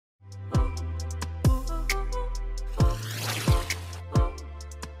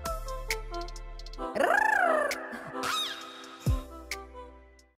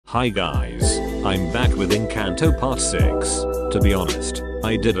Hi guys, I'm back with Encanto part 6. To be honest,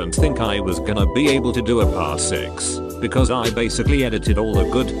 I didn't think I was gonna be able to do a part 6, because I basically edited all the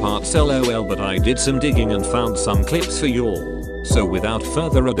good parts lol, but I did some digging and found some clips for y'all. So without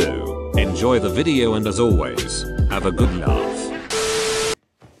further ado, enjoy the video and as always, have a good laugh.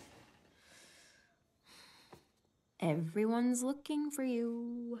 Everyone's looking for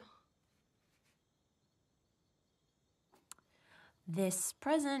you. This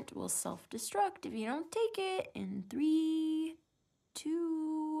present will self-destruct if you don't take it in 3,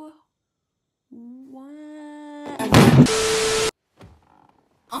 2, 1.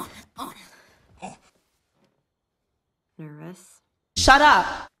 Nervous? Shut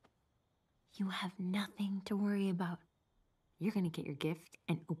up! You have nothing to worry about. You're gonna get your gift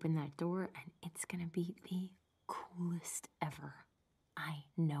and open that door, and it's gonna be the coolest ever. I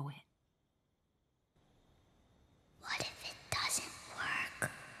know it. What if it doesn't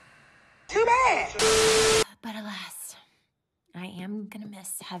work? Too bad! But alas, I am gonna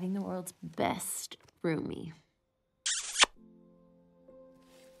miss having the world's best roomie.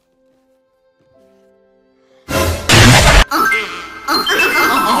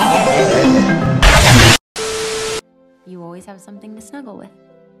 You always have something to snuggle with.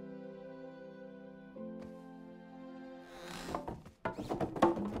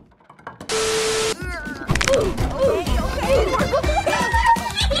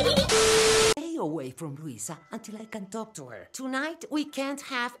 Stay away from Luisa until I can talk to her. Tonight, we can't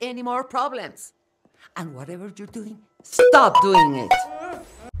have any more problems. And whatever you're doing, stop doing it.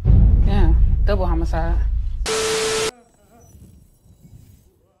 Yeah, double homicide.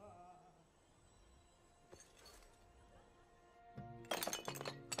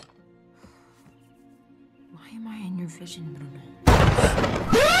 Why am I in your vision, Bruno?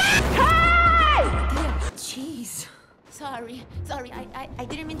 Hey! Yeah, jeez. Sorry, I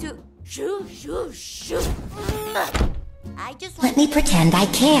didn't mean to. Shoo. I just Let me pretend I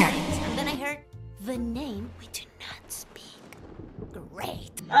care. And then I heard the name we do not speak.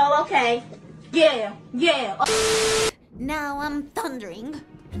 Great. Oh, okay. Yeah. Now I'm thundering.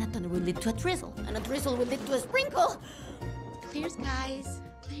 And a thunder will lead to a drizzle. And a drizzle will lead to a sprinkle. Clear skies.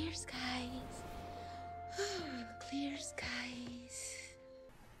 Clear skies. Clear skies.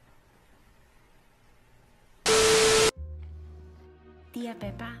 Tia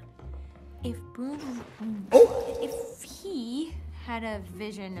Pepa, if Bruno, if he had a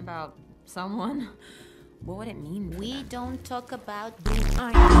vision about someone, what would it mean? We don't talk about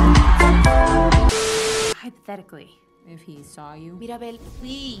Hypothetically, if he saw you, Mirabel,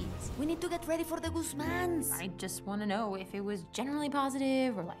 please. We need to get ready for the Guzmans. I just want to know if it was generally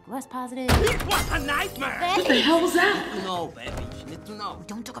positive or like less positive. It was a nightmare! What the hell was that? No, baby, you need to know.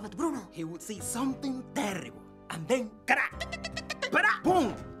 Don't talk about Bruno. He would see something terrible, and then crack,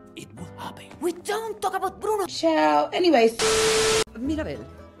 boom, it would happen. We don't talk about Bruno. Child, anyways. Mirabel.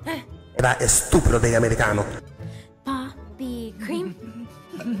 Era estúpido de americano. Poppy cream.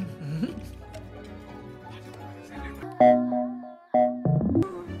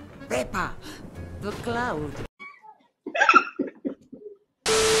 Peppa, the cloud.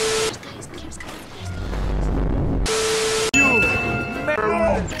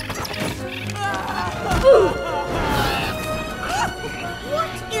 What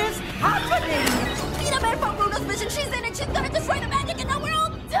is happening? Mirabel from Bruno's vision. She's in and she's gonna destroy the magic, and now we're all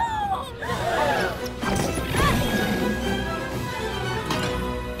doomed.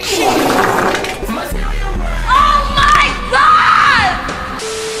 Oh my God!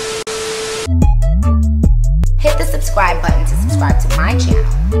 Hit the subscribe button to subscribe to my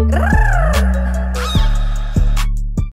channel.